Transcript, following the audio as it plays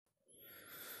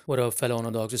What up, fellow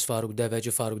underdogs? It's Farooq Devej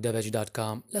of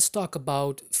FaroukDevej.com. Let's talk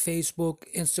about Facebook,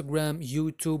 Instagram,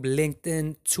 YouTube,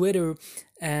 LinkedIn, Twitter,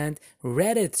 and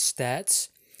Reddit stats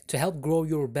to help grow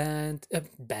your brand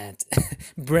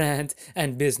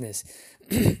and business.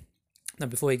 Now,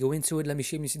 before I go into it, let me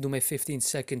shamelessly do my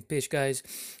 15-second pitch, guys.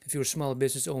 If you're a small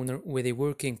business owner with a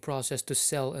working process to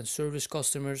sell and service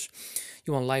customers,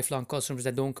 you want lifelong customers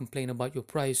that don't complain about your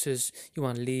prices, you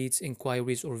want leads,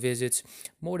 inquiries, or visits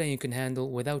more than you can handle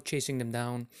without chasing them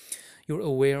down. You're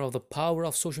aware of the power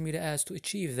of social media ads to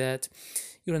achieve that.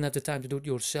 You don't have the time to do it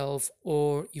yourself,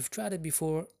 or you've tried it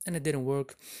before and it didn't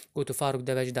work. Go to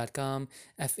faroukdeveci.com,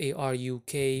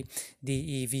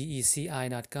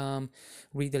 FARUKDEVECI.com.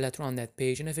 Read the letter on that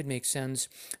page, and if it makes sense,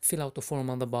 fill out the form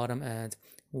on the bottom and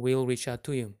we'll reach out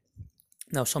to you.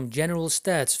 Now, some general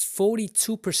stats: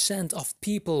 42% of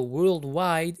people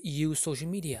worldwide use social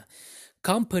media.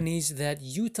 Companies that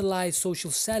utilize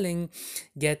social selling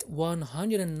get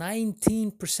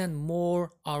 119%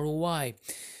 more ROI.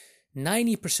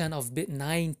 90% of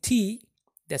 90,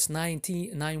 that's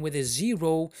 99 with a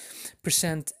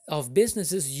 0% of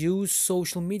businesses use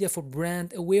social media for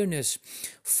brand awareness.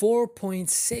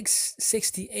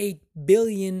 4.668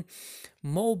 billion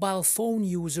mobile phone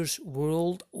users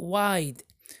worldwide.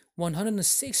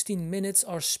 116 minutes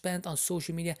are spent on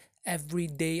social media every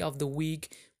day of the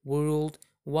week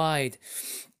worldwide.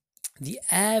 The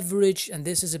average, and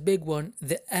this is a big one,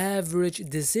 the average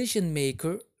decision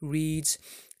maker reads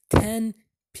 10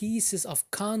 pieces of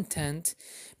content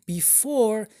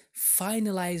before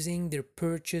finalizing their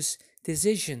purchase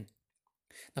decision.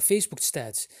 Now, Facebook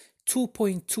stats: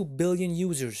 2.2 billion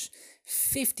users,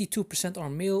 52% are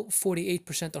male,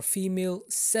 48% are female,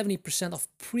 70% of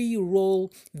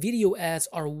pre-roll video ads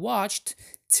are watched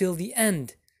till the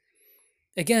end.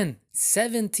 Again,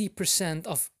 70%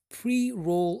 of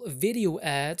pre-roll video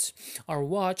ads are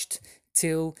watched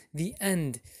till the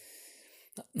end.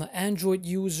 Now, Android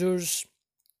users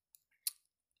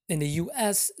in the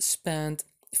US spend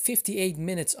 58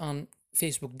 minutes on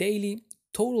Facebook daily.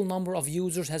 Total number of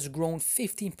users has grown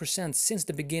 15% since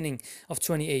the beginning of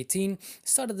 2018.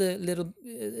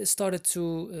 Started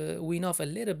to wean off a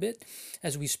little bit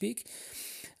as we speak.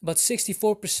 But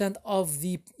 64% of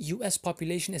the US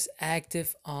population is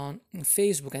active on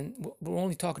Facebook, and we're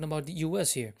only talking about the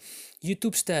US here.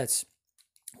 YouTube stats: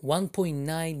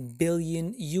 1.9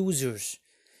 billion users.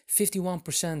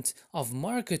 51% of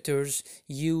marketers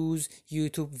use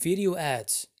YouTube video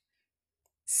ads.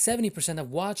 70% of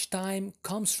watch time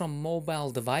comes from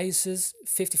mobile devices,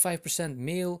 55%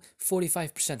 male,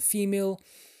 45% female.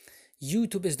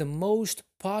 YouTube is the most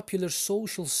popular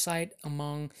social site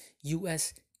among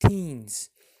US teens.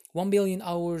 1 billion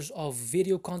hours of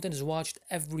video content is watched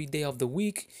every day of the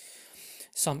week.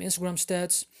 Some Instagram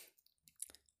stats: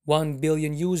 1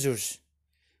 billion users.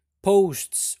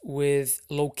 Posts with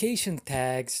location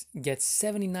tags get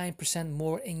 79%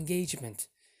 more engagement.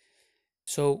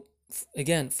 So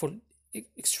again, for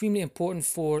extremely important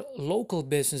for local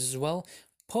business as well,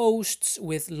 posts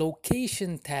with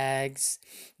location tags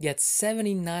get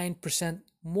 79%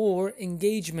 more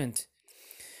engagement.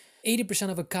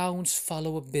 80% of accounts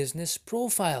follow a business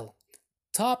profile.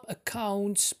 Top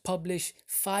accounts publish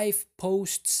 5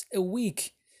 posts a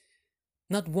week.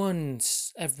 Not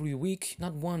once every week,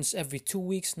 not once every 2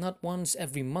 weeks, not once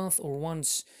every month or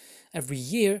once every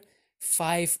year.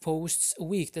 5 posts a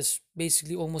week. That's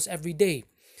basically almost every day.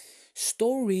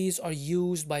 Stories are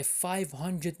used by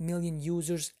 500 million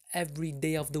users every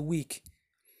day of the week.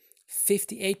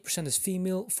 58% is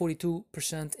female,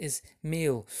 42% is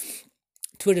male.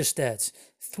 Twitter stats: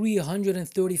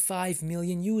 335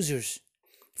 million users.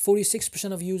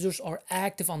 46% of users are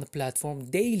active on the platform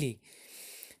daily.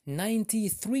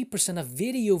 93% of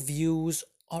video views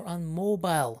are on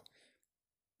mobile.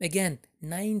 Again,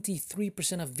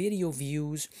 93% of video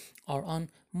views are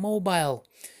on mobile.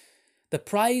 The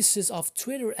prices of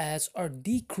Twitter ads are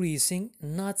decreasing,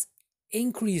 not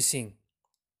increasing.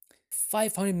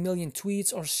 500 million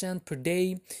tweets are sent per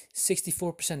day,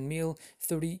 64% male,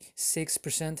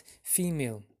 36%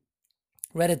 female.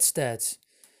 Reddit stats: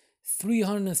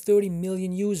 330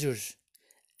 million users.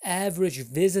 Average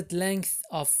visit length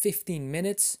of 15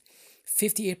 minutes.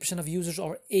 58% of users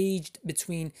are aged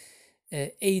between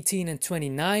 18 and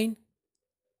 29.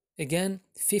 Again,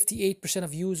 58%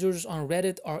 of users on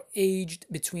Reddit are aged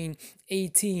between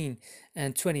 18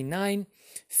 and 29.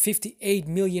 58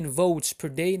 million votes per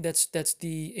day. That's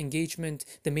the engagement,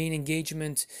 the main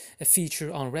engagement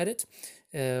feature on Reddit,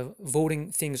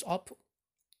 voting things up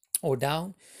or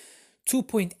down.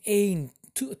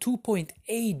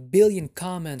 2.8 billion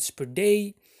comments per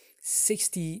day.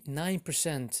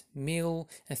 69% male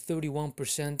and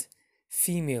 31%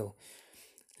 female.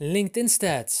 LinkedIn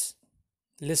stats.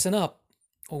 Listen up.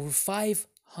 Over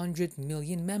 500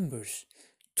 million members.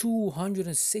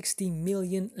 260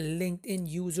 million LinkedIn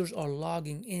users are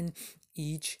logging in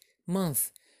each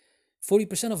month.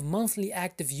 40% of monthly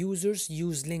active users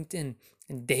use LinkedIn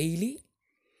daily.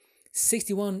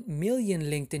 61 million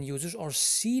LinkedIn users are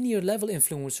senior level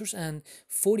influencers, and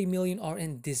 40 million are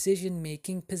in decision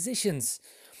making positions.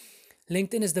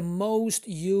 LinkedIn is the most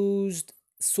used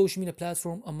social media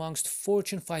platform amongst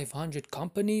Fortune 500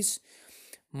 companies.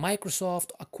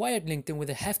 Microsoft acquired LinkedIn with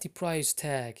a hefty price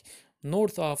tag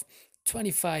north of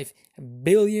 25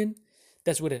 billion.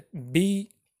 That's with a B.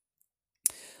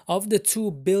 Of the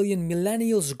 2 billion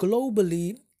millennials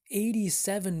globally,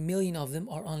 87 million of them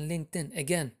are on LinkedIn.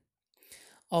 Again,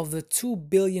 of the 2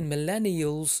 billion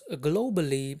millennials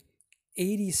globally,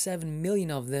 87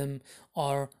 million of them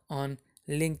are on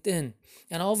LinkedIn.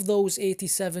 And of those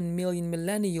 87 million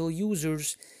millennial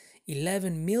users,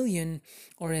 11 million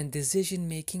are in decision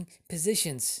making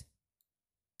positions.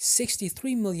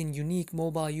 63 million unique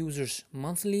mobile users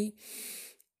monthly.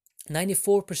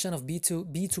 94% of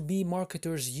B2B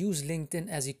marketers use LinkedIn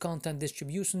as a content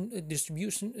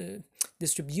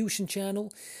distribution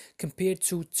channel, compared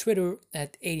to Twitter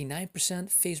at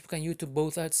 89%, Facebook and YouTube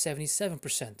both at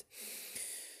 77%.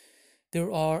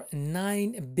 There are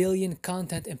 9 billion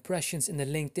content impressions in the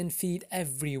LinkedIn feed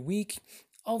every week.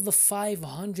 Of the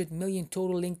 500 million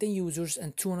total LinkedIn users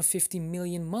and 250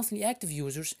 million monthly active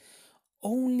users,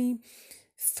 only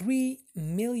 3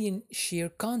 million share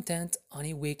content on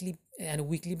a weekly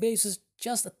basis,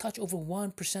 just a touch over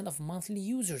 1% of monthly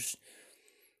users.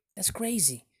 That's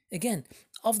crazy. Again,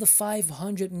 of the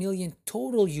 500 million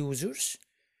total users,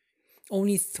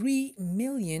 only 3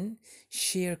 million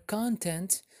share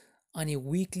content on a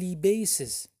weekly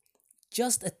basis,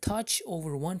 just a touch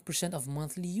over 1% of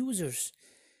monthly users.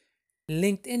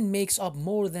 LinkedIn makes up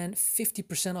more than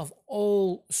 50% of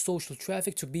all social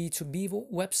traffic to B2B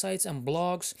websites and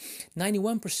blogs.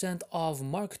 91% of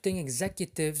marketing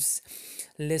executives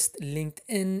list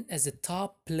LinkedIn as the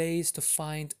top place to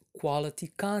find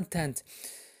quality content.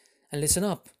 And listen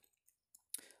up.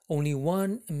 Only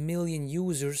 1 million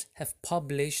users have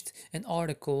published an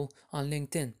article on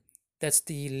LinkedIn. That's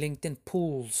the LinkedIn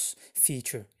Pulse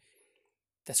feature.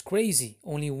 That's crazy.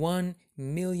 Only 1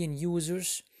 million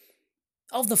users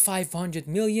of the 500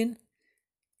 million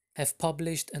have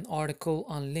published an article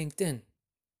on LinkedIn.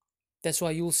 That's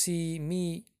why you'll see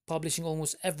me publishing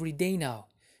almost every day now,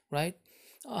 right?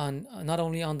 On not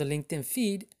only on the LinkedIn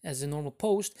feed as a normal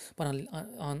post, but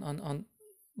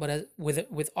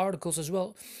with articles as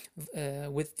well,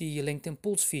 with the LinkedIn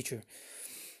Pulse feature.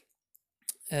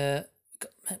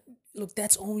 Look,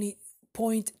 that's only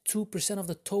 0.2% of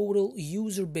the total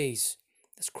user base.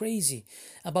 That's crazy.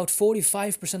 About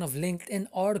 45% of LinkedIn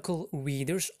article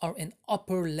readers are in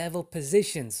upper level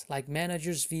positions like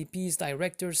managers, VPs,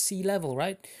 directors, C-level,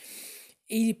 right?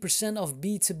 80% of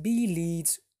B2B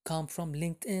leads come from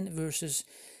LinkedIn versus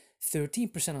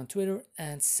 13% on Twitter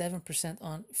and 7%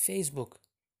 on Facebook.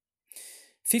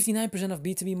 59% of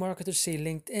B2B marketers say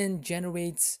LinkedIn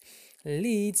generates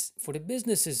leads for the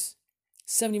businesses.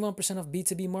 71% of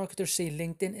B2B marketers say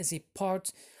LinkedIn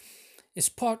is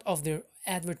part of their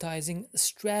advertising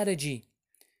strategy.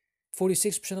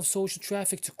 46% of social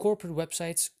traffic to corporate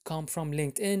websites come from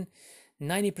LinkedIn.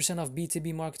 90% of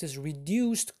B2B marketers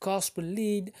reduced cost per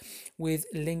lead with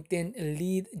LinkedIn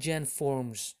lead gen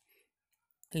forms.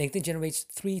 LinkedIn generates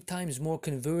 3 times more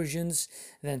conversions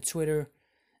than Twitter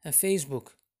and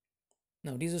Facebook.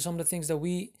 Now, these are some of the things that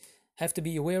we have to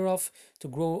be aware of to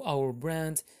grow our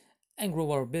brand and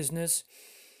grow our business.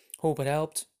 Hope it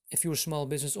helped. If you're a small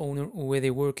business owner with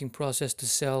a working process to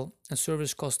sell and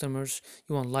service customers,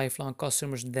 you want lifelong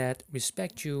customers that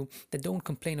respect you, that don't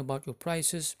complain about your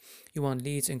prices, you want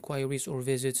leads, inquiries, or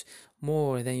visits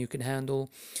more than you can handle,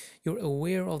 you're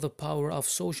aware of the power of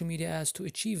social media ads to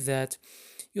achieve that,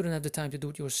 you don't have the time to do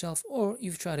it yourself, or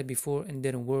you've tried it before and it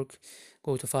didn't work,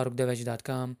 go to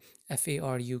faroukdeveci.com,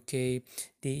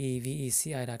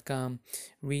 FARUKDEVECI.com,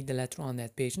 read the letter on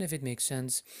that page, and if it makes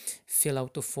sense, fill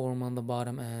out the form on the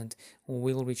bottom and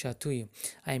we'll reach out to you.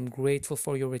 I am grateful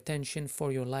for your attention,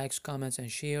 for your likes, comments, and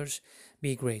shares.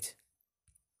 Be great.